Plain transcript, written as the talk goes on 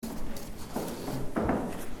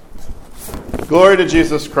Glory to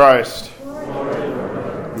Jesus Christ.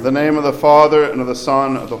 In the name of the Father, and of the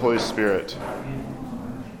Son, and of the Holy Spirit.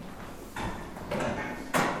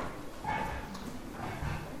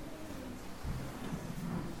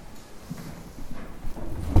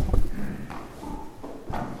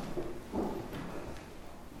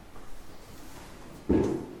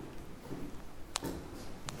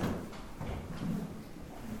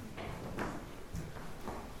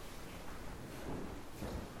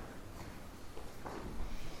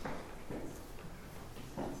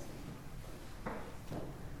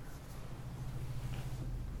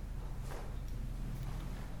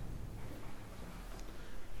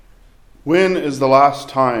 When is the last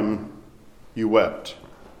time you wept?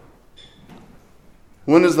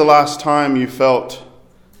 When is the last time you felt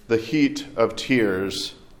the heat of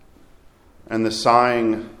tears and the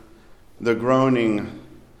sighing, the groaning,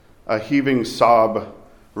 a heaving sob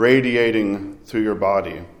radiating through your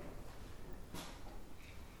body?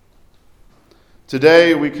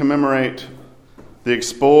 Today we commemorate the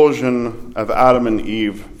expulsion of Adam and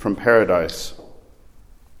Eve from paradise.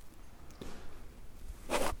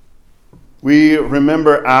 We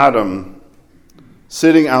remember Adam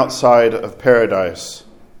sitting outside of paradise.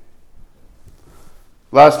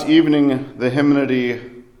 Last evening, the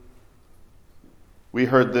hymnody, we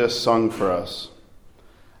heard this sung for us.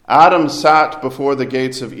 Adam sat before the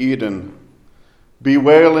gates of Eden,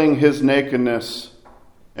 bewailing his nakedness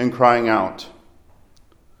and crying out,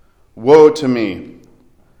 "Woe to me!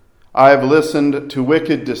 I have listened to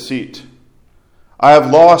wicked deceit. I have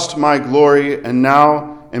lost my glory and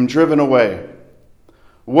now am driven away.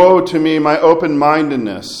 Woe to me, my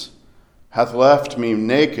open-mindedness hath left me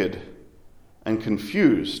naked and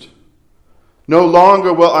confused. No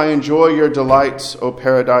longer will I enjoy your delights, O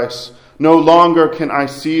paradise. No longer can I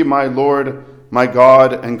see my Lord, my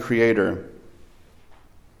God and Creator.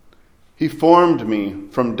 He formed me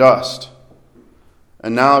from dust,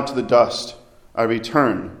 and now to the dust I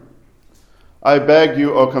return. I beg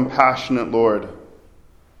you, O compassionate Lord,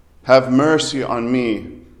 have mercy on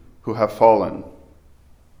me who have fallen."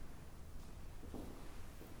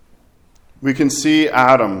 We can see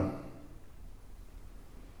Adam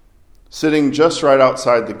sitting just right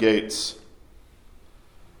outside the gates,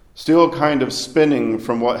 still kind of spinning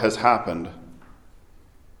from what has happened.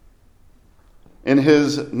 In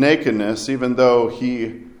his nakedness, even though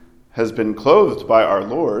he has been clothed by our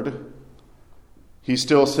Lord, he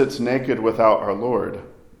still sits naked without our Lord.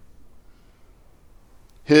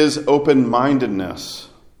 His open-mindedness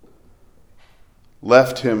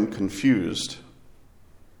left him confused.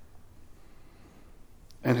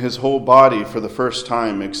 And his whole body, for the first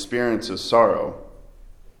time, experiences sorrow.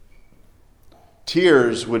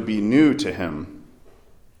 Tears would be new to him.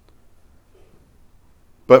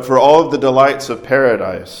 But for all of the delights of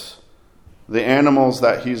paradise, the animals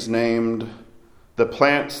that he's named, the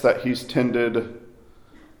plants that he's tended,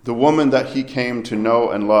 the woman that he came to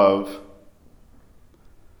know and love,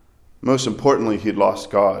 most importantly, he'd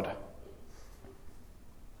lost God.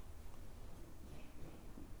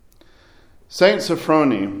 Saint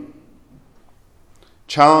Sophrony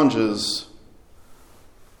challenges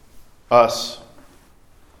us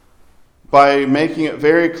by making it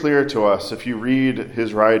very clear to us, if you read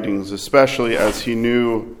his writings, especially as he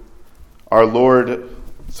knew our Lord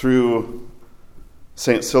through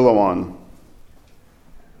Saint Silouan,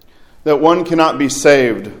 that one cannot be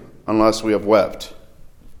saved unless we have wept.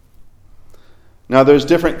 Now, there's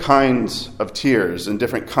different kinds of tears and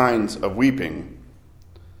different kinds of weeping.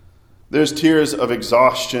 There's tears of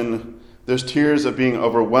exhaustion. There's tears of being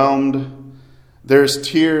overwhelmed. There's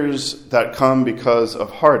tears that come because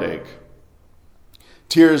of heartache.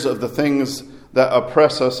 Tears of the things that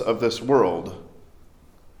oppress us of this world.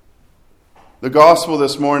 The gospel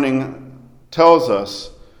this morning tells us,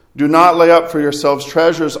 "Do not lay up for yourselves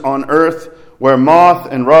treasures on earth where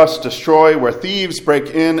moth and rust destroy, where thieves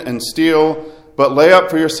break in and steal, but lay up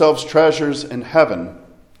for yourselves treasures in heaven,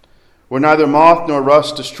 where neither moth nor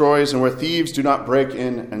rust destroys, and where thieves do not break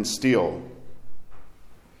in and steal."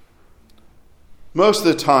 Most of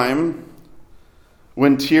the time,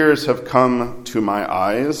 when tears have come to my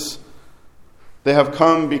eyes, they have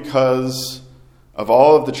come because of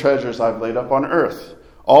all of the treasures I've laid up on earth,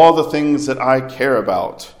 all the things that I care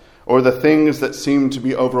about, or the things that seem to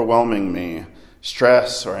be overwhelming me,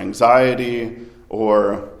 stress or anxiety,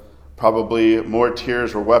 or probably more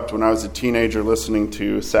tears were wept when I was a teenager listening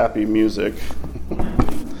to sappy music,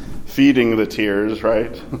 feeding the tears,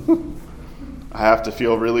 right? I have to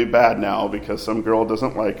feel really bad now because some girl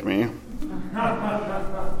doesn't like me.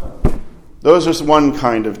 Those are one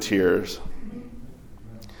kind of tears.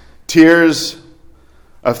 Tears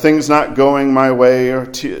of things not going my way, or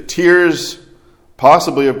tears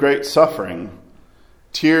possibly of great suffering,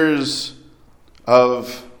 tears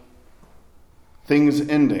of things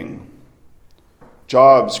ending,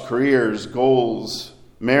 jobs, careers, goals,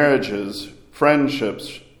 marriages,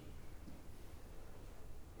 friendships.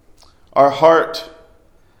 Our heart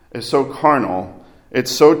is so carnal,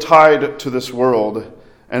 it's so tied to this world,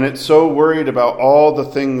 and it's so worried about all the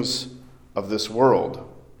things of this world.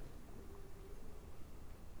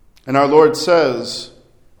 And our Lord says,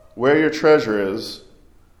 where your treasure is,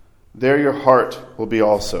 there your heart will be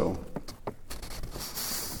also.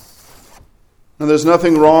 Now, there's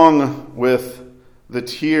nothing wrong with the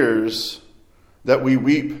tears that we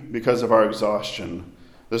weep because of our exhaustion.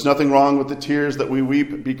 There's nothing wrong with the tears that we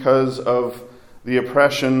weep because of the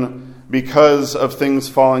oppression, because of things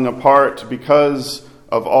falling apart, because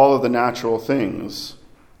of all of the natural things.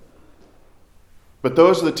 But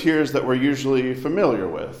those are the tears that we're usually familiar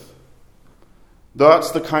with.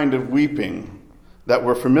 That's the kind of weeping that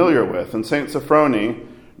we're familiar with. And St. Sophrony,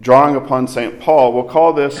 drawing upon St. Paul, will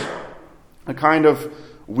call this a kind of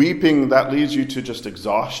weeping that leads you to just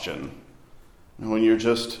exhaustion. And when you're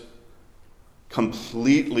just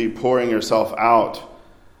completely pouring yourself out,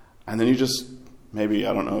 and then you just, maybe,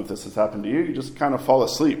 I don't know if this has happened to you, you just kind of fall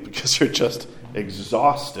asleep because you're just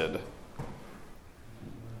exhausted.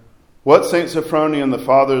 What St. Sophrony and the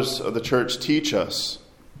fathers of the church teach us,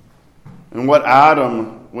 and what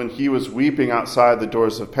Adam, when he was weeping outside the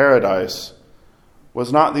doors of paradise,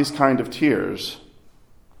 was not these kind of tears.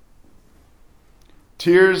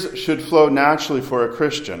 Tears should flow naturally for a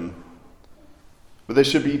Christian, but they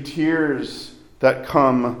should be tears that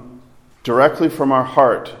come directly from our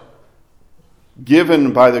heart,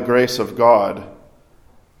 given by the grace of God,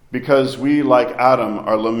 because we, like Adam,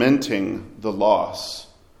 are lamenting the loss,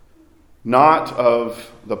 not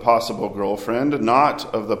of the possible girlfriend, not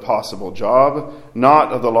of the possible job,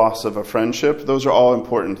 not of the loss of a friendship. Those are all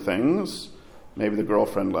important things. Maybe the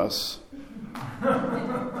girlfriend less.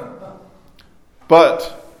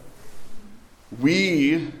 But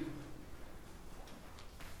we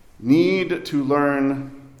need to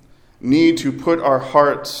learn, need to put our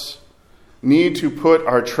hearts, need to put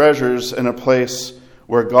our treasures in a place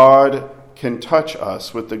where God can touch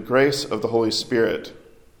us with the grace of the Holy Spirit.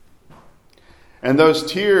 And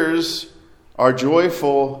those tears are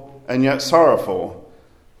joyful and yet sorrowful.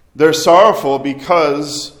 They're sorrowful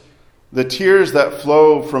because the tears that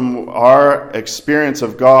flow from our experience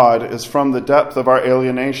of God is from the depth of our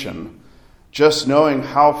alienation, just knowing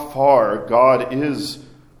how far God is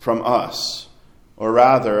from us, or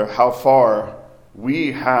rather, how far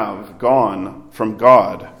we have gone from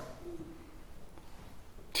God.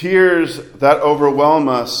 Tears that overwhelm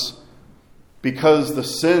us because the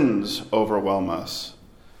sins overwhelm us.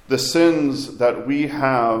 The sins that we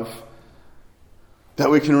have,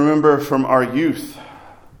 that we can remember from our youth,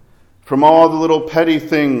 from all the little petty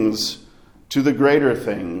things to the greater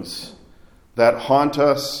things that haunt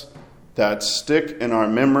us, that stick in our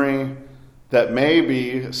memory, that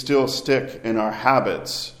maybe still stick in our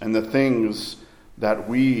habits and the things that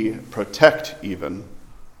we protect even.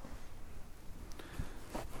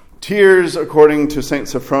 Tears, according to St.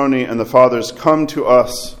 Sophrony and the Fathers, come to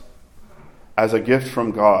us as a gift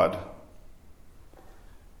from God.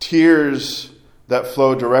 Tears that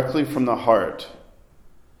flow directly from the heart.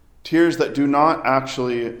 Tears that do not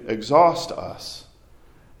actually exhaust us,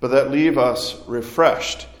 but that leave us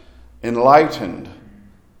refreshed, enlightened,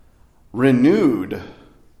 renewed.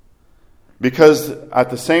 Because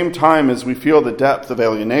at the same time as we feel the depth of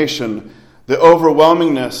alienation, the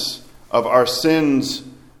overwhelmingness of our sins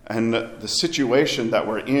and the situation that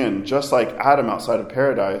we're in, just like Adam outside of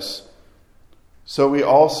paradise, so we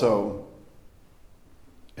also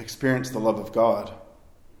experience the love of God.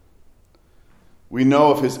 We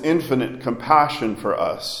know of his infinite compassion for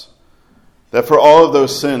us, that for all of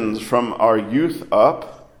those sins from our youth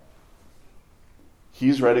up,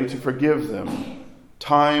 he's ready to forgive them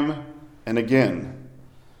time and again.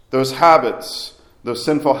 Those habits, those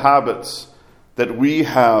sinful habits that we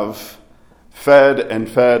have fed and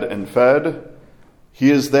fed and fed,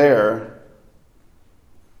 he is there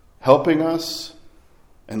helping us,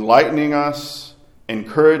 enlightening us,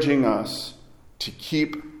 encouraging us to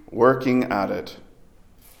keep working at it.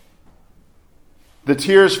 The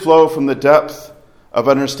tears flow from the depth of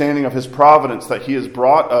understanding of his providence, that he has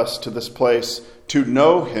brought us to this place to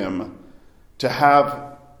know him, to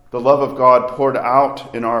have the love of God poured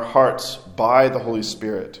out in our hearts by the Holy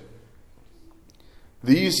Spirit.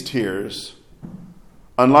 These tears,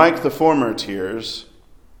 unlike the former tears,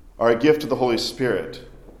 are a gift of the Holy Spirit.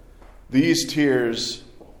 These tears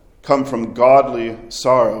come from godly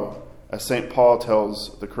sorrow, as St. Paul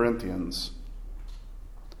tells the Corinthians.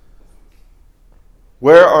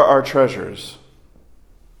 Where are our treasures?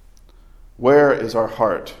 Where is our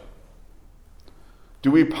heart?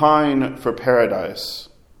 Do we pine for paradise?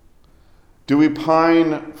 Do we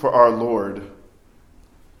pine for our Lord?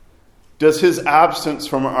 Does his absence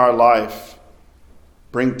from our life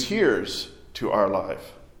bring tears to our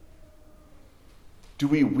life? Do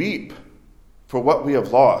we weep for what we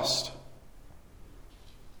have lost?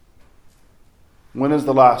 When is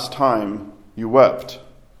the last time you wept?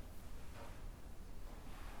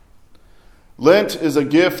 Lent is a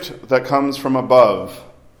gift that comes from above.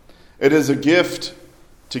 It is a gift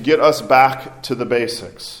to get us back to the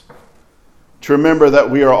basics, to remember that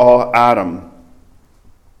we are all Adam.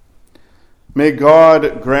 May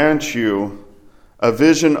God grant you a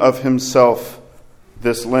vision of himself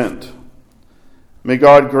this Lent. May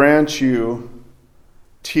God grant you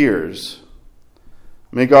tears.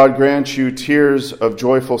 May God grant you tears of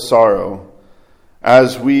joyful sorrow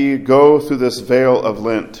as we go through this veil of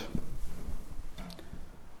Lent,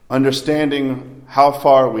 understanding how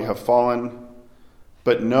far we have fallen,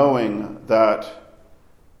 but knowing that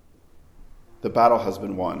the battle has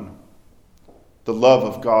been won. The love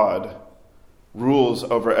of God rules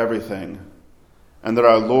over everything, and that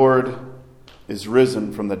our Lord is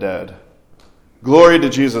risen from the dead. Glory to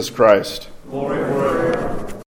Jesus Christ. Glory.